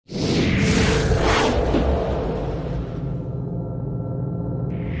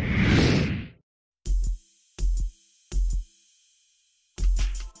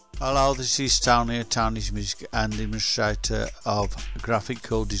Hello, this is Tony, Tony's Music and administrator of a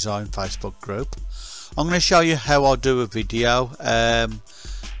graphical design Facebook group. I'm going to show you how I do a video,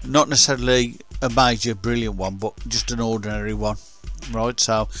 not necessarily a major brilliant one, but just an ordinary one. Right,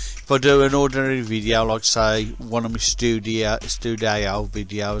 so if I do an ordinary video, like say one of my studio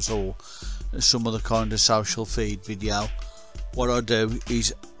videos or some other kind of social feed video, what I do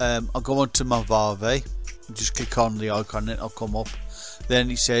is I go onto Movavi, just click on the icon and it'll come up.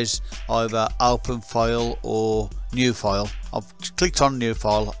 Then it says either open file or new file. I've clicked on new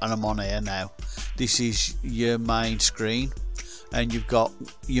file and I'm on here now. This is your main screen, and you've got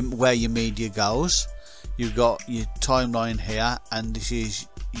where your media goes. You've got your timeline here, and this is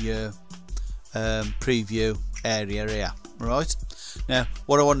your preview area here. Right, now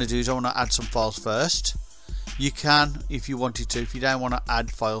what I want to do is I want to add some files first. You can, if you wanted to. If you don't want to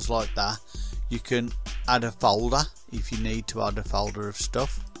add files like that, you can add a folder. If you need to add a folder of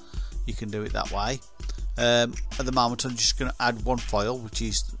stuff, you can do it that way. At the moment I'm just going to add one file, which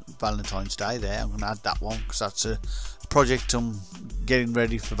is Valentine's Day. There, I'm going to add that one because that's a project I'm getting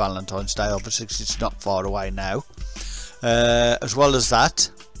ready for Valentine's Day, obviously, because it's not far away now. As well as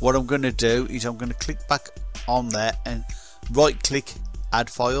that, what I'm going to do is I'm going to click back on there and right click, add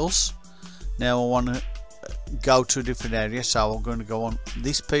files. Now I want to go to a different area, so I'm going to go on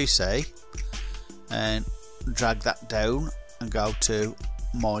this PC and drag that down and go to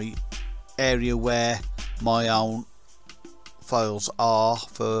my area where my own files are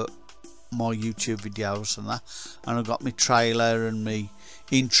for my YouTube videos and that, and I've got my trailer and my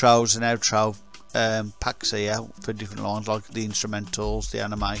intros and outro packs here for different lines, like the instrumentals, the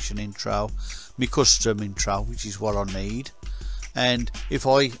animation intro, my custom intro, which is what I need. And if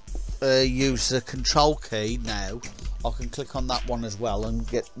I use the control key now, I can click on that one as well and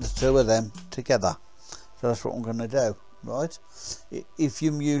get the two of them together. So that's what I'm going to do. Right, if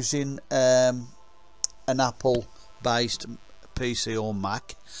you're using an Apple based PC or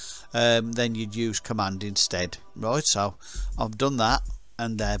Mac, then you'd use Command instead. Right, so I've done that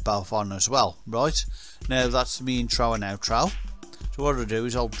and they're both on as well. Right, now that's my intro and outro. So what I'll do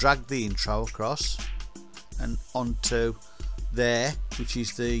is I'll drag the intro across and onto there, which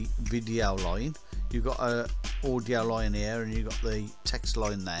is the video line. You've got a audio line here and you've got the text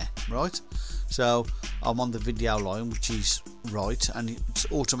line there. Right, so I'm on the video line, which is right, and it's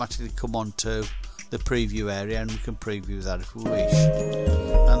automatically come on to the preview area, and we can preview that if we wish.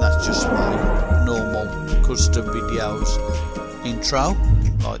 And that's just my normal custom videos intro,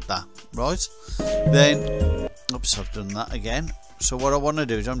 like that. Right, then oops, I've done that again. So what I want to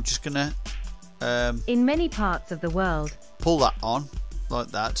do is I'm just gonna in many parts of the world, pull that on like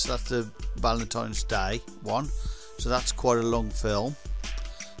that. So that's the Valentine's Day one, so that's quite a long film.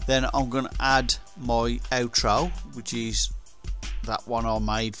 Then I'm going to add my outro, which is that one I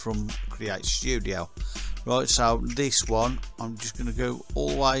made from Create Studio. Right, so this one I'm just going to go all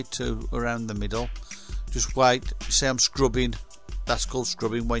the way to around the middle. Just wait, see I'm scrubbing. That's called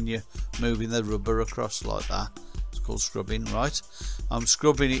scrubbing when you're moving the rubber across like that. It's called scrubbing. Right, I'm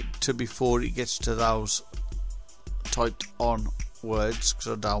scrubbing it to before it gets to those typed on words,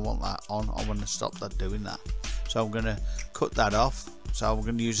 because I don't want that on. I want to stop that doing that. So I'm going to cut that off. So I'm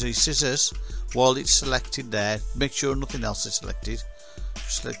going to use these scissors while it's selected there. Make sure nothing else is selected.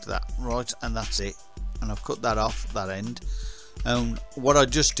 Select that, right, and that's it. And I've cut that off, that end. And what I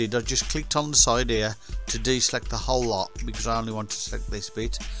just did, I just clicked on the side here to deselect the whole lot, because I only want to select this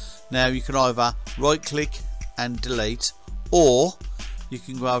bit. Now you can either right click and delete, or you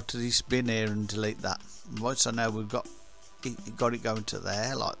can go out to this bin here and delete that. Right, so now we've got it going to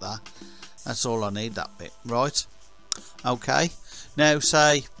there like that. That's all I need, that bit. Right, okay. Now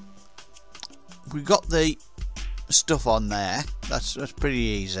say we got the stuff on there, that's pretty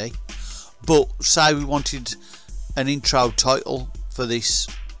easy, but say we wanted an intro title for this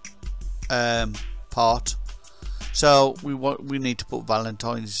part, so we need to put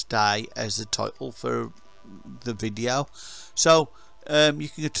Valentine's Day as the title for the video. So you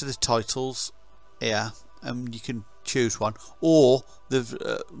can go to the titles here and you can choose one, or they've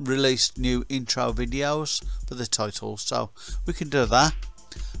released new intro videos for the title, so we can do that.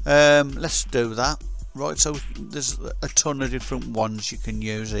 Let's do that. Right, so there's a ton of different ones you can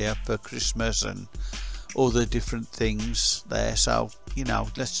use here for Christmas and other different things there, so you know,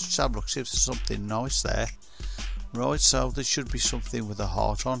 let's just have a look, see if there's something nice there. Right, so there should be something with a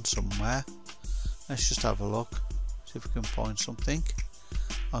heart on somewhere. Let's just have a look, see if we can find something.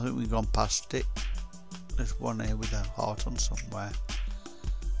 I think we've gone past it. There's one here with a heart on somewhere.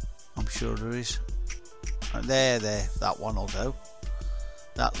 I'm sure there is. There, that one will do.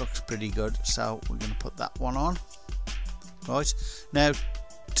 That looks pretty good, so we're going to put that one on. Right, now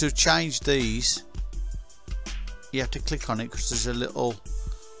to change these, you have to click on it because there's a little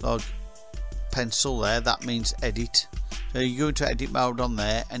like pencil there. That means edit. So you go into edit mode on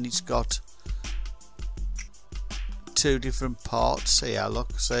there, and it's got two different parts here.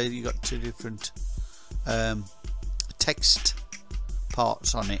 Look, so you got two different text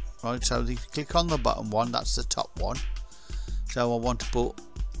parts on it, right? So if you click on the bottom one, that's the top one. So I want to put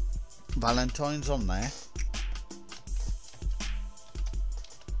Valentine's on there.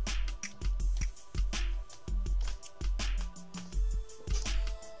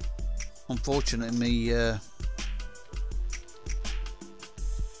 Unfortunately, my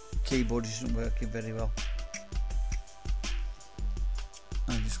keyboard isn't working very well.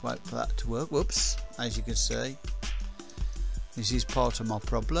 I'll just wait for that to work. Whoops, as you can see, this is part of my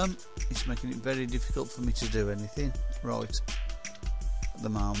problem. It's making it very difficult for me to do anything. Right, at the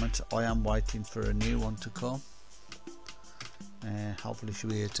moment I am waiting for a new one to come. Hopefully she'll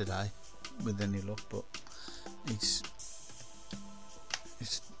be here today with any luck, but it's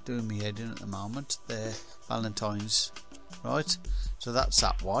doing me head in at the moment. There, Valentine's. Right, so that's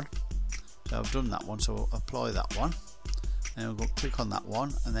that one. So I've done that one, so I'll apply that one, and we'll go click on that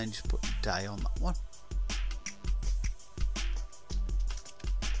one, and then just put day on that one.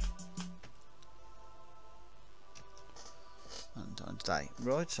 Valentine's Day.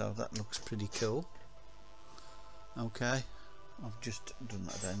 Right, so that looks pretty cool. Okay, I've just done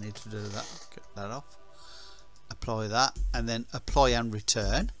that. I need to do that. Get that off. Apply that, and then apply and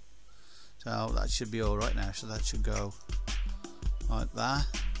return. So that should be all right now. So that should go like that.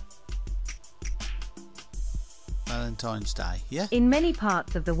 Valentine's Day, yeah. In many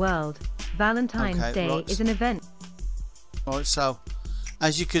parts of the world, Valentine's Day right. is an event. Right, so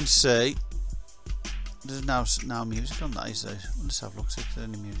as you can see, there's now music on that, is there? Let's have a look, see if there's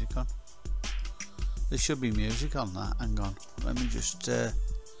any music on. There should be music on that. Hang on, let me just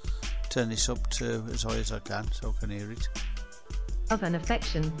turn this up to as high as I can so I can hear it. Of an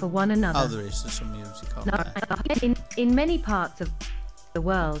affection for one another. Oh, there's some music on there. In many parts of the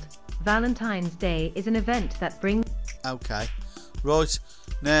world, Valentine's Day is an event that brings... Okay, right,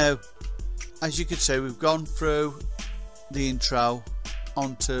 now as you can see, we've gone through the intro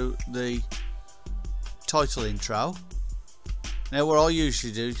onto the title intro. Now what I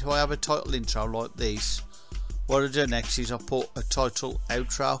usually do, if I have a title intro like this, what I do next is I put a title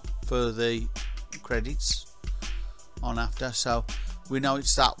outro for the credits on after, so we know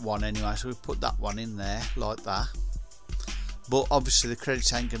it's that one anyway, so we put that one in there like that. But obviously the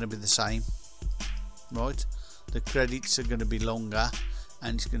credits ain't going to be the same, right? The credits are going to be longer,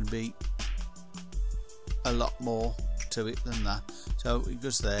 and it's going to be a lot more to it than that. So it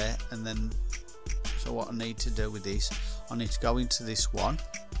goes there, and then so what I need to do with this, I need to go into this one,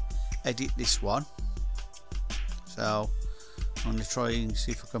 edit this one. So I'm going to try and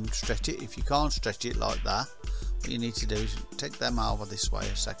see if I can stretch it. If you can't stretch it like that, what you need to do is take them over this way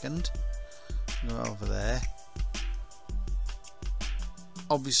a second, go over there.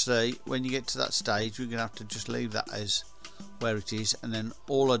 Obviously when you get to that stage, we're going to have to just leave that as where it is, and then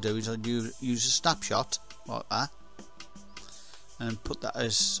all I do is I use a snapshot like that, and put that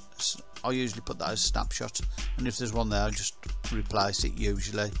as, I usually put that as snapshot, and if there's one there I just replace it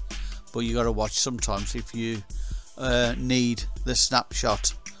usually. But you got to watch, sometimes if you need the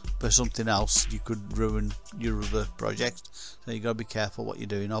snapshot for something else, you could ruin your other project, so you got to be careful what you're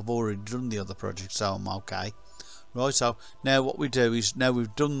doing. I've already done the other project, so I'm okay. Right, so now what we do is, now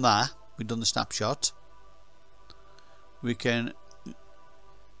we've done that, we've done the snapshot, we can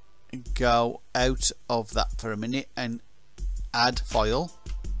go out of that for a minute and add file,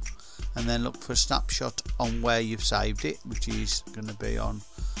 and then look for snapshot on where you've saved it, which is going to be on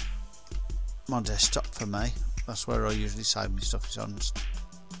my desktop for me. That's where I usually save my stuff, is on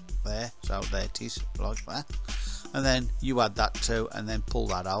there. So there it is, like that, and then you add that to, and then pull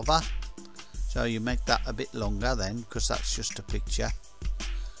that over. So you make that a bit longer then, because that's just a picture,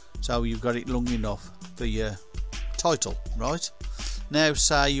 so you've got it long enough for your title. Right, now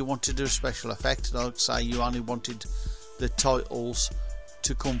say you want to do a special effect, like say you only wanted the titles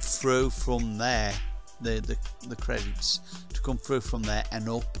to come through from there, the credits to come through from there and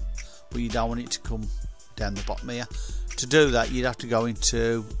up, but you don't want it to come down the bottom here. To do that, you'd have to go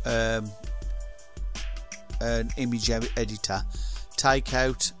into an image editor, take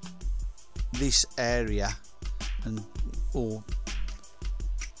out this area and or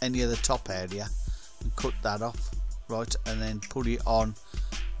any other top area and cut that off, right, and then put it on,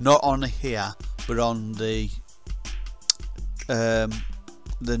 not on here but on the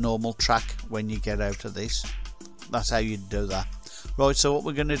normal track when you get out of this. That's how you do that. Right, so what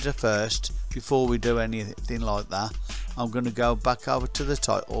we're going to do first, before we do anything like that, I'm going to go back over to the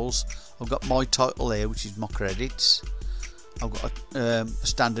titles. I've got my title here, which is my credits. I've got a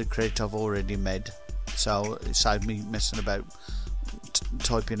standard credit I've already made, so it saved me messing about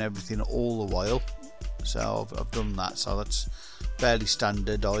typing everything all the while. So I've done that, so that's fairly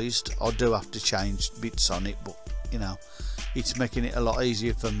standardized. I do have to change bits on it, but you know, it's making it a lot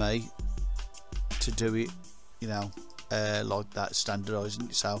easier for me to do it, you know, like that, standardizing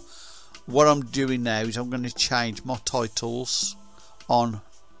it. So what I'm doing now is I'm going to change my titles on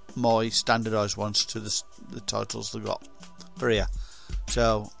my standardized ones to the titles they've got for here.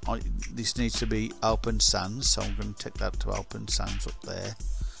 So this needs to be Open Sans, so I'm going to take that to Open Sans up there,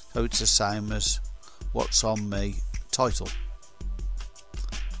 so it's the same as what's on my title.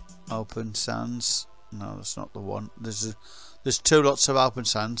 Open Sans, no, that's not the one. There's two lots of Open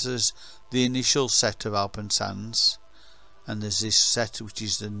Sans. There's the initial set of Open Sans, and there's this set which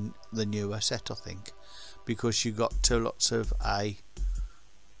is the newer set, I think, because you got two lots of A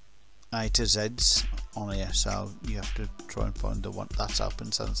to Z's on here, so you have to try and find the one that's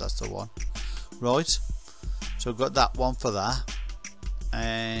Open Sans. That's the one, right? So I've got that one for that,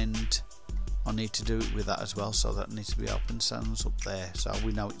 and I need to do it with that as well, so that needs to be Open Sans up there, so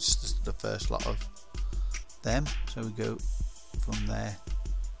we know it's the first lot of them. So we go from there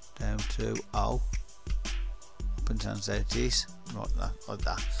down to O. Open Sans, there it is, right, like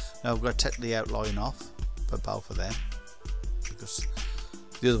that. Now I've got to take the outline off for both of them, because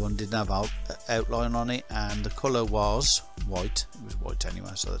the other one didn't have outline on it, and the colour was white. It was white anyway,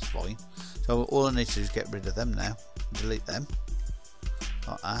 so that's fine. So all I need to do is get rid of them now, delete them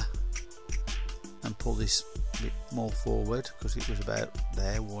like that, and pull this a bit more forward, because it was about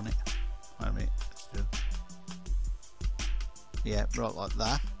there, wasn't it? Wait a minute, let's do, yeah, right, like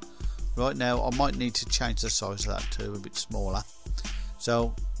that. Right, now I might need to change the size of that to a bit smaller.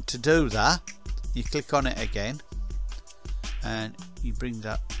 So to do that, you click on it again and you bring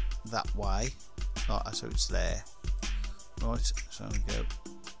that way, like that, so it's there. Right, so we go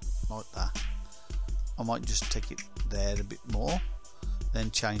like that. I might just take it there a bit more,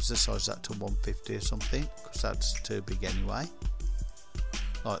 then change the size of that to 150 or something, because that's too big anyway,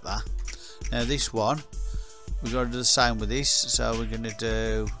 like that. Now this one, we've got to do the same with this, so we're going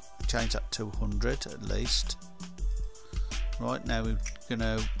to change that to 100 at least. Right, now I'm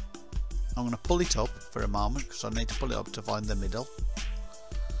going to pull it up for a moment, because I need to pull it up to find the middle.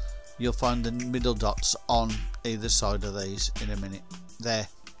 You'll find the middle dots on either side of these in a minute. There,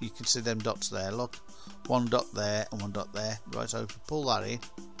 you can see them dots there, look, one dot there and one dot there. Right, so if you pull that in,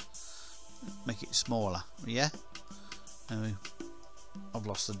 make it smaller, yeah. And I've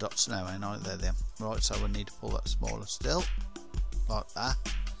lost the dots now, ain't I? There them. Right, so we need to pull that smaller still, like that.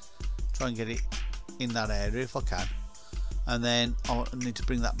 Try and get it in that area if I can, and then I need to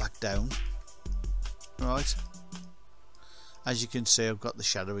bring that back down. Right, as you can see, I've got the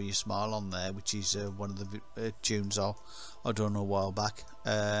Shadow of Your Smile on there, which is one of the tunes I done a while back,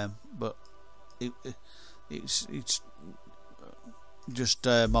 but it's just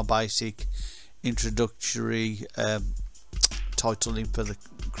my basic introductory titling for the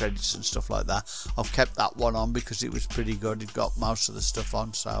credits and stuff like that. I've kept that one on because it was pretty good. It got most of the stuff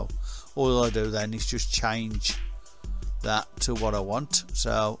on, so all I do then is just change that to what I want.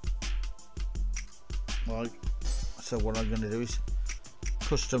 So what I'm going to do is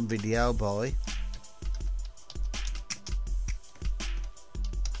custom video by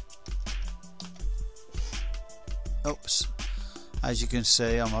oops, as you can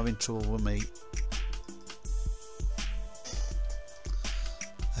see, I'm having trouble with me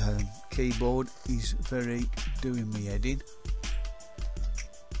keyboard. Is very doing me head in.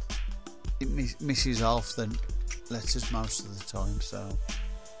 It misses half the letters most of the time, so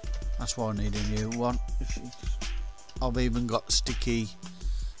that's why I need a new one. I've even got sticky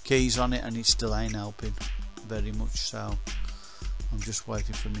keys on it and it still ain't helping very much, so I'm just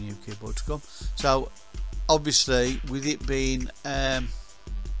waiting for my new keyboard to come. So obviously, with it being an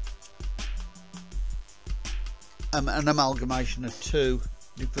amalgamation of two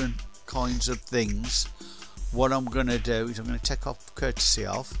different kinds of things, what I'm going to do is I'm going to take off courtesy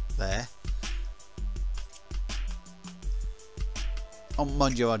of there. Oh,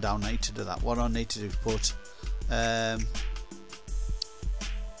 mind you, I don't need to do that. What I need to do is put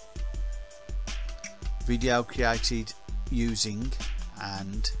video created using,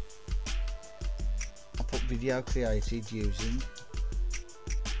 and I'll put video created using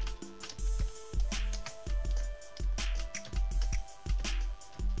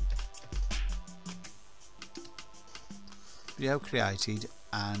video created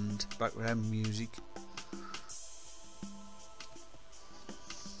and background music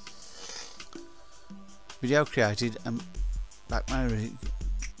Video created and background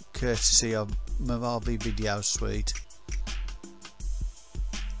courtesy of Movavi Video Suite.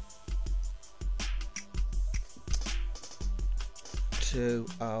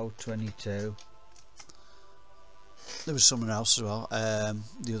 (2022). There was someone else as well,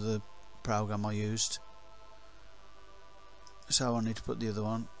 the other program I used, so I need to put the other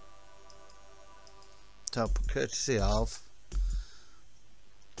one. So I'll put courtesy of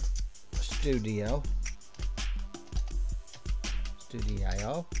Studio,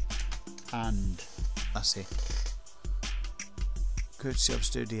 and that's it. Courtesy of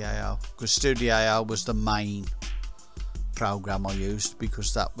Studio, because Studio was the main program I used,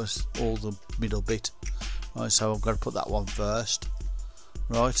 because that was all the middle bit. Right, so I've got to put that one first.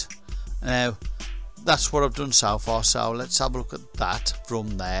 Right, now that's what I've done so far, so let's have a look at that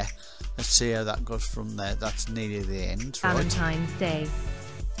from there. Let's see how that goes from there. That's nearly the end. Right? Valentine's Day.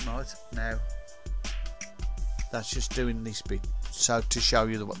 Right, now that's just doing this bit, so to show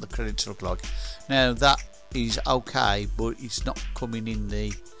you what the credits look like. Now that is okay, but it's not coming in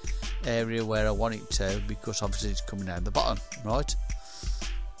the area where I want it to, because obviously it's coming down the bottom. Right,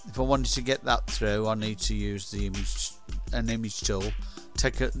 if I wanted to get that through, I need to use the image tool,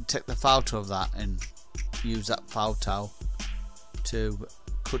 take the photo of that and use that photo to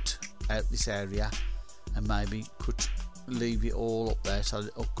cut out this area, and maybe leave it all up there so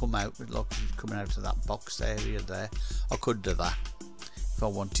it'll come out like it's coming out of that box area there. I could do that if I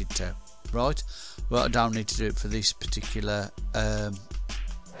wanted to. Right, well, I don't need to do it for this particular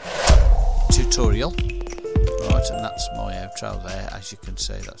tutorial. Right, and that's my outro there, as you can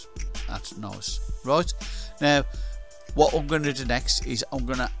see. That's nice. Right, now what I'm going to do next is I'm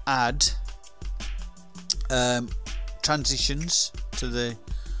going to add transitions to the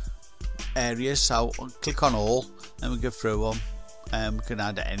areas. So I'll click on all and we go through them, and we can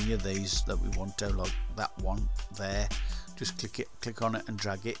add any of these that we want to, like that one there. Just click on it and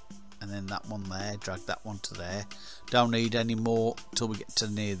drag it, and then that one there, drag that one to there. Don't need any more till we get to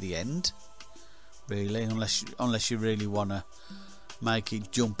near the end, really, unless you really want to make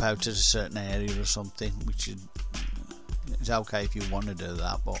it jump out at a certain area or something, which is okay if you want to do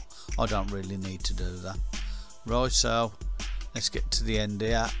that, but I don't really need to do that. Right, so let's get to the end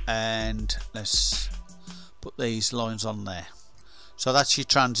here and let's put these lines on there. So that's your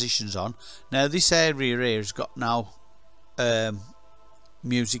transitions on. Now this area here has got no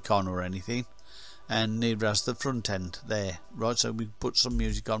music on or anything, and neither has the front end there. Right, so we put some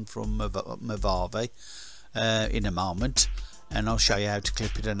music on from Movavi in a moment, and I'll show you how to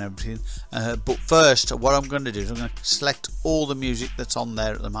clip it and everything. But first, what I'm going to do is I'm going to select all the music that's on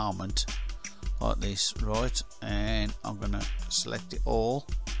there at the moment, like this. Right, and I'm going to select it all.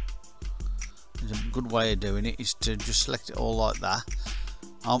 A good way of doing it is to just select it all like that.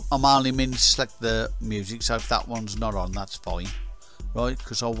 I'm only meaning to select the music, so if that one's not on, that's fine. Right,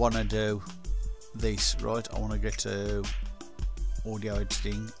 because I want to do this. Right, I want to get to audio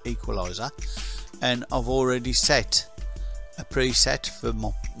editing, equalizer, and I've already set a preset for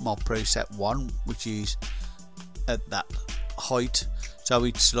my preset 1, which is at that height, so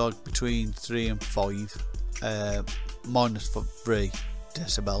it's like between 3 and 5 minus 3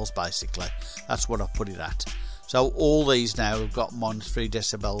 decibels basically. That's what I put it at. So all these now have got minus 3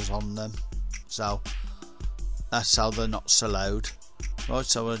 decibels on them, so that's how they're not so loud. Right,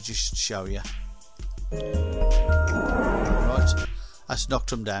 so I'll just show you. Right, that's knocked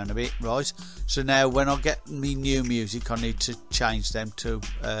them down a bit. Right, so now when I get me new music, I need to change them to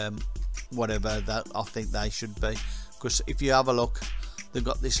whatever that I think they should be, because if you have a look, they've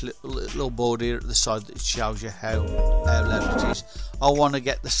got this little board here at the side that shows you how loud it is. I want to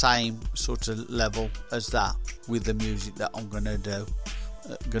get the same sort of level as that with the music that I'm going to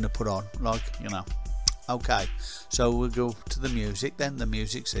put on, like, you know. Okay, so we'll go to the music then. The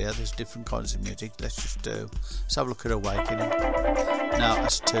music's here. There's different kinds of music. Let's have a look at Awakening. No,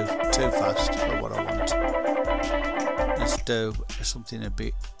 that's too fast for what I want. Let's do something a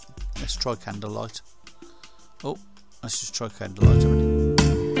bit. Let's try Candlelight. Oh, let's just try Candlelight a minute.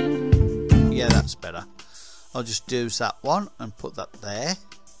 Yeah, that's better. I'll just use that one and put that there.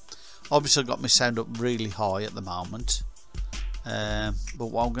 Obviously I've got my sound up really high at the moment, but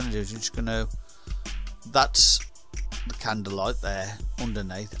what I'm going to do is I'm just going to, that's the Candlelight there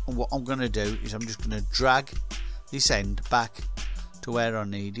underneath, and what I'm going to do is I'm just going to drag this end back to where I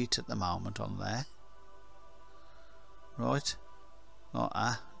need it at the moment on there. Right, like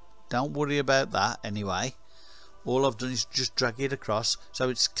that. Don't worry about that anyway. All I've done is just drag it across, so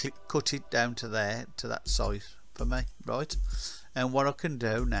it's cut it down to there, to that size for me. Right, and what I can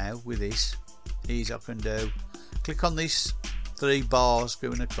do now with this is I can click on these 3 bars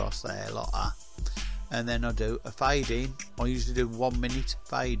going across there like that, and then I do a fade in. I usually do 1 minute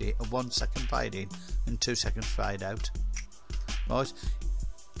fade in, 1 second fade in and 2 seconds fade out, right?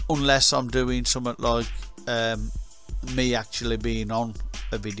 Unless I'm doing something like me actually being on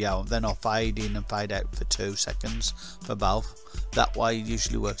a video, then I'll fade in and fade out for 2 seconds for both. That way it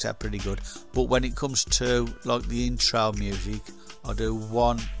usually works out pretty good. But when it comes to like the intro music, I'll do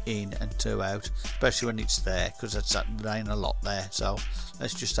 1 in and 2 out, especially when it's there, because there ain't a lot there. So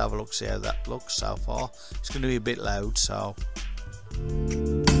let's just have a look, see how that looks so far. It's going to be a bit loud, so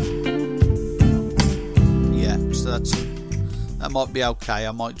yeah, so that might be okay.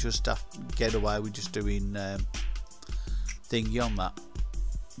 I might just have to get away with just doing thingy on that,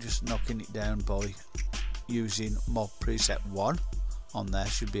 just knocking it down by using my preset 1 on there.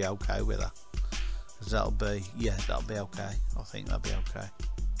 Should be okay with that, because that'll be okay. I think that'll be okay.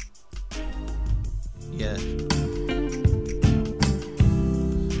 Yeah,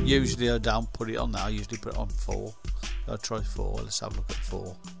 usually I don't put it on there, I usually put it on 4. I'll try 4. Let's have a look at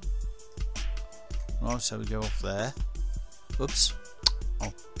 4. Right, so we go off there. Oops,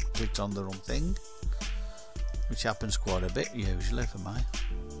 I clicked on the wrong thing, which happens quite a bit usually for me.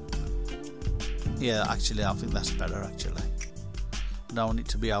 Yeah, actually I think that's better actually. I don't want it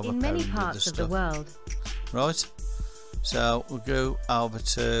to be overpowering. In many parts of the world. Right, so we'll go over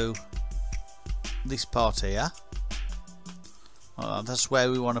to this part here. That's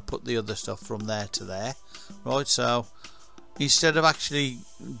where we want to put the other stuff from there to there. Right, so instead of actually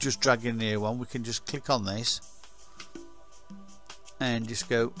just dragging the new one, we can just click on this and just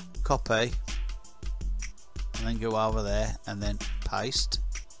go copy and then go over there and then paste.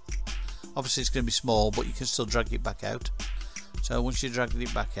 Obviously it's going to be small, but you can still drag it back out. So once you drag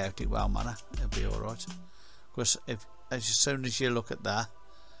it back out, it won't matter, it'll be alright. Because as soon as you look at that,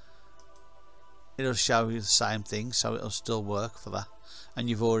 it'll show you the same thing, so it'll still work for that. And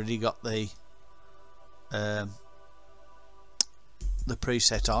you've already got the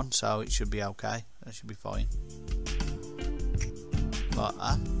preset on, so it should be okay. That should be fine. Like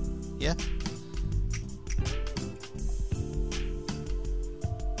that, yeah.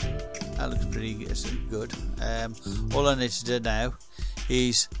 That looks pretty good. All I need to do now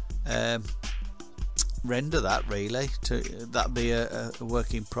is render that, really. That'll be a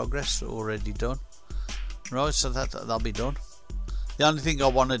work in progress already done. Right, so that'll be done. The only thing I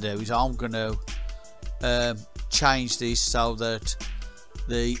want to do is I'm going to change this so that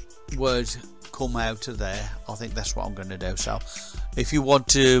the words come out of there. I think that's what I'm going to do. So if you want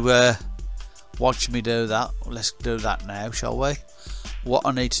to watch me do that, let's do that now, shall we? What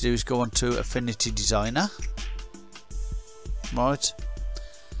I need to do is go on to Affinity Designer. Right,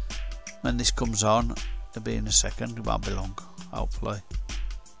 when this comes on, it'll be in a second, it won't be long, hopefully.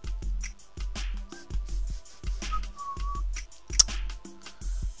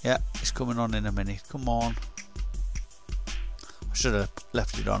 Yeah, it's coming on in a minute. Come on. I should have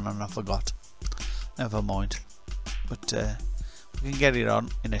left it on and I forgot. Never mind. But we can get it on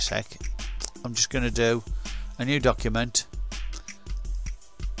in a sec. I'm just going to do a new document,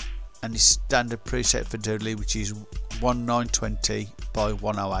 and it's standard preset for Doodly, which is 1920 by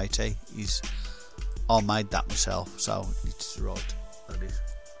 1080. I made that myself, so it's right. That is.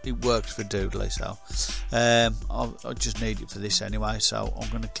 It works for Doodly, so I just need it for this anyway. So I'm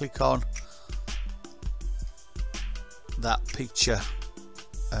going to click on that picture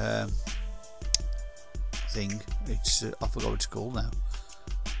thing. It's I forgot what it's called now.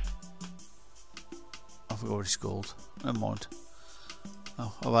 I forgot what it's called. Never mind.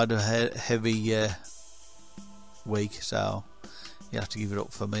 Oh, I've had a heavy week, so you have to give it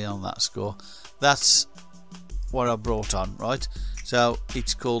up for me on that score. That's what I brought on, right? So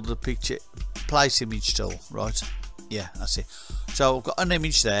it's called the picture place image tool, right? Yeah, that's it. So I've got an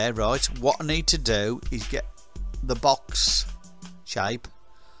image there, right? What I need to do is get the box shape,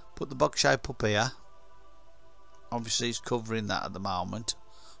 put the box shape up here. Obviously it's covering that at the moment,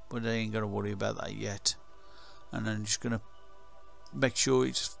 but I ain't gonna worry about that yet. And then I'm just gonna make sure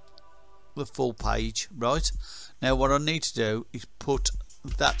it's the full page, right? Now what I need to do is put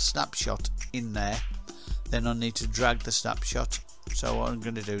that snapshot in there. Then I need to drag the snapshot. So what I'm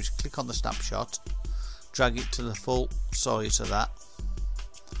going to do is click on the snapshot, drag it to the full size of that.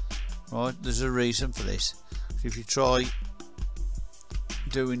 Right, there's a reason for this. So if you try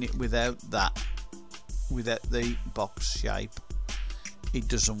doing it without that, without the box shape, it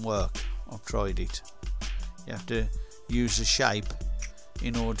doesn't work. I've tried it. You have to use the shape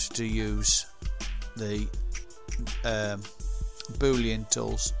in order to use the Boolean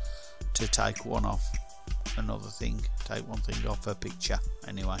tools to take one off another thing, take one thing off a picture.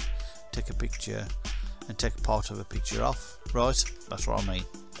 Anyway, take a picture and take part of a picture off, right? That's what I mean.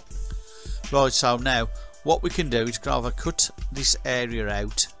 Right, so now what we can do is kind of cut this area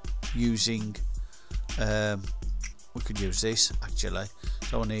out using we could use this actually.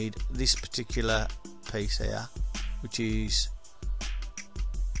 So I need this particular piece here, which is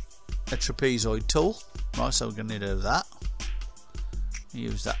a trapezoid tool. Right, so we're going to do that.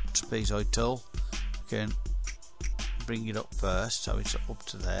 Use that trapezoid tool. We can bring it up first, so it's up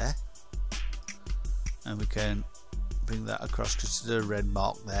to there, and we can bring that across because there's a red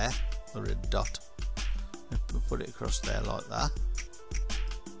mark there, the red dot. We'll put it across there like that.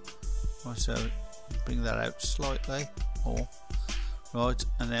 Right, so bring that out slightly more. Right,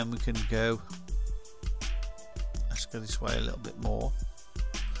 and then we can go, let's go this way a little bit more,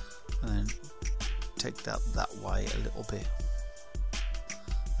 and then take that way a little bit.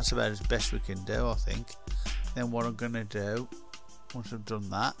 That's about as best we can do, I think. Then what I'm going to do once I've done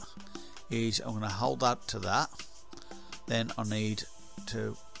that is I'm going to hold that to that. Then I need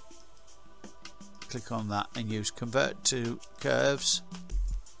to click on that and use convert to curves,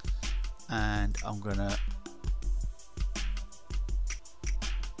 and I'm going to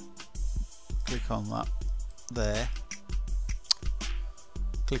click on that there.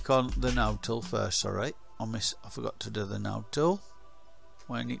 Click on the node tool first. Sorry, I forgot to do the node tool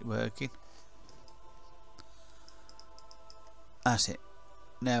when it's working. That's it.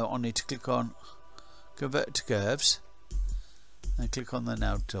 Now I need to click on convert to curves and click on the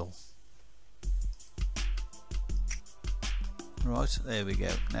node tool. Right, there we go.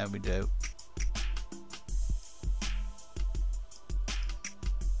 Now we do.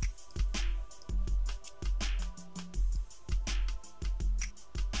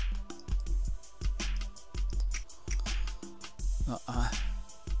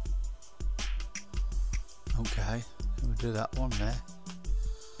 Okay, we'll do that one there.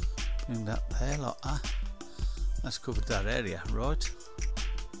 Bring that there like that. That's covered that area, right?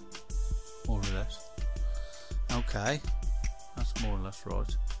 More or less. Okay, that's more or less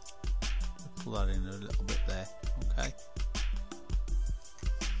right. Pull that in a little bit there. Okay.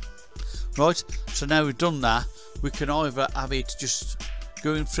 Right, so now we've done that, we can either have it just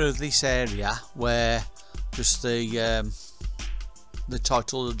going through this area where just the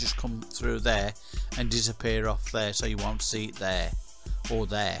title will just come through there and disappear off there, so you won't see it there or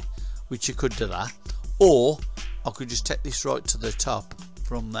there, which you could do that, or I could just take this right to the top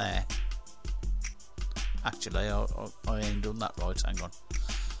from there. Actually I ain't done that right, hang on.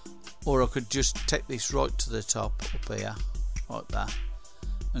 Or I could just take this right to the top up here like that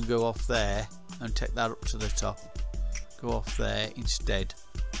and go off there and take that up to the top, go off there instead,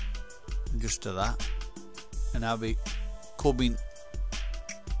 and just do that, and have it coming,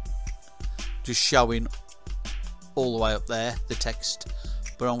 just showing all the way up there, the text,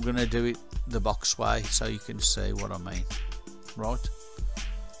 but I'm going to do it the box way so you can see what I mean. Right,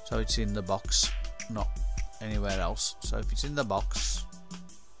 so it's in the box, not anywhere else. So if it's in the box,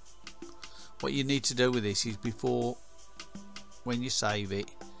 what you need to do with this is, before, when you save it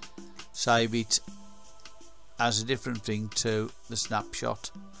as a different thing to the snapshot.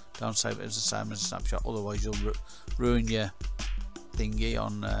 Don't save it as the same as a snapshot, otherwise you'll ruin your thingy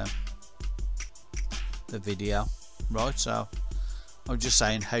on the video. Right, so I'm just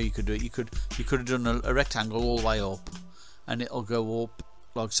saying how you could do it. You could have done a rectangle all the way up, and it'll go up,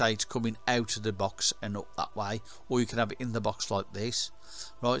 like say it's coming out of the box and up that way, or you can have it in the box like this.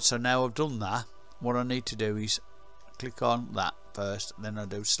 Right, so now I've done that, what I need to do is click on that first, and then I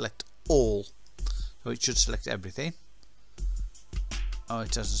do select all, so it should select everything. Oh,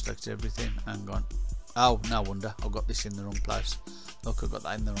 it hasn't selected everything, hang on. Oh, no wonder, I've got this in the wrong place. Look, I've got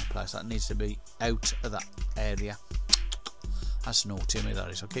that in the wrong place. That needs to be out of that area. That's naughty of me, that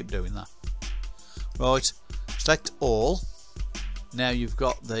is. I'll keep doing that. Right, select all. Now you've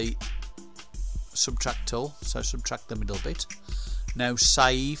got the subtract tool, so subtract the middle bit. Now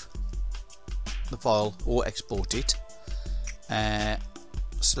save the file or export it.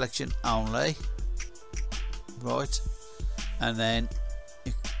 Selection only. Right, and then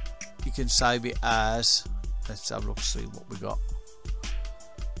you can save it as, let's have a look, see what we got.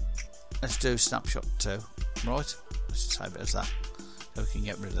 Let's do snapshot 2. Right, let's save it as that, so we can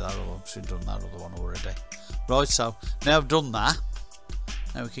get rid of that other. We've done that other one already. Right, so now I've done that,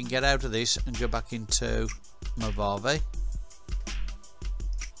 now we can get out of this and go back into Movavi.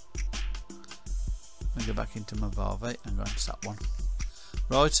 And go back into Movavi and go into that one.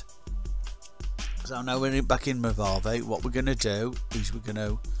 Right, so now we're back in Movavi. What we're going to do is we're going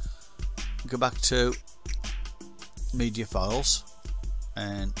to go back to media files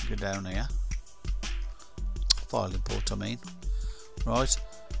and go down here, file import I mean. Right,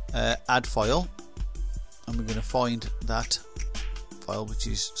 add file, and we're going to find that file, which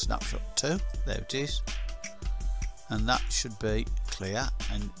is snapshot 2. There it is, and that should be clear,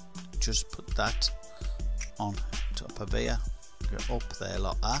 and just put that on top of here, go up there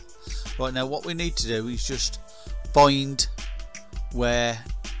like that. Right, now what we need to do is just find where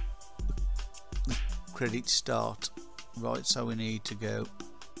the credits start. Right, so we need to go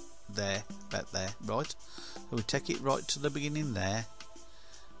there, about there. Right, so we take it right to the beginning there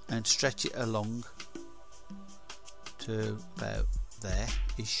and stretch it along to about there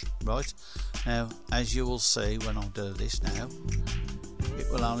ish. Right, now as you will see when I do this now, it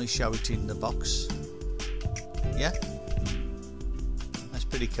will only show it in the box. Yeah, that's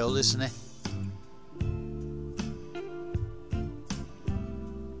pretty cool, isn't it?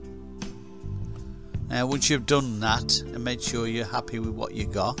 Now once you've done that and made sure you're happy with what you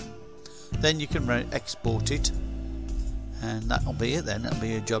got, then you can export it, and that'll be it then. That'll be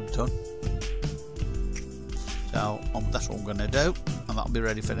your job done. So that's what I'm going to do, and that'll be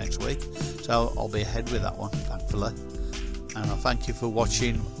ready for next week. So I'll be ahead with that one, thankfully. And I thank you for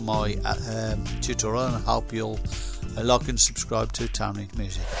watching my tutorial, and I hope you'll like and subscribe to Tony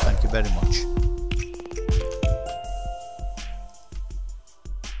Music. Thank you very much.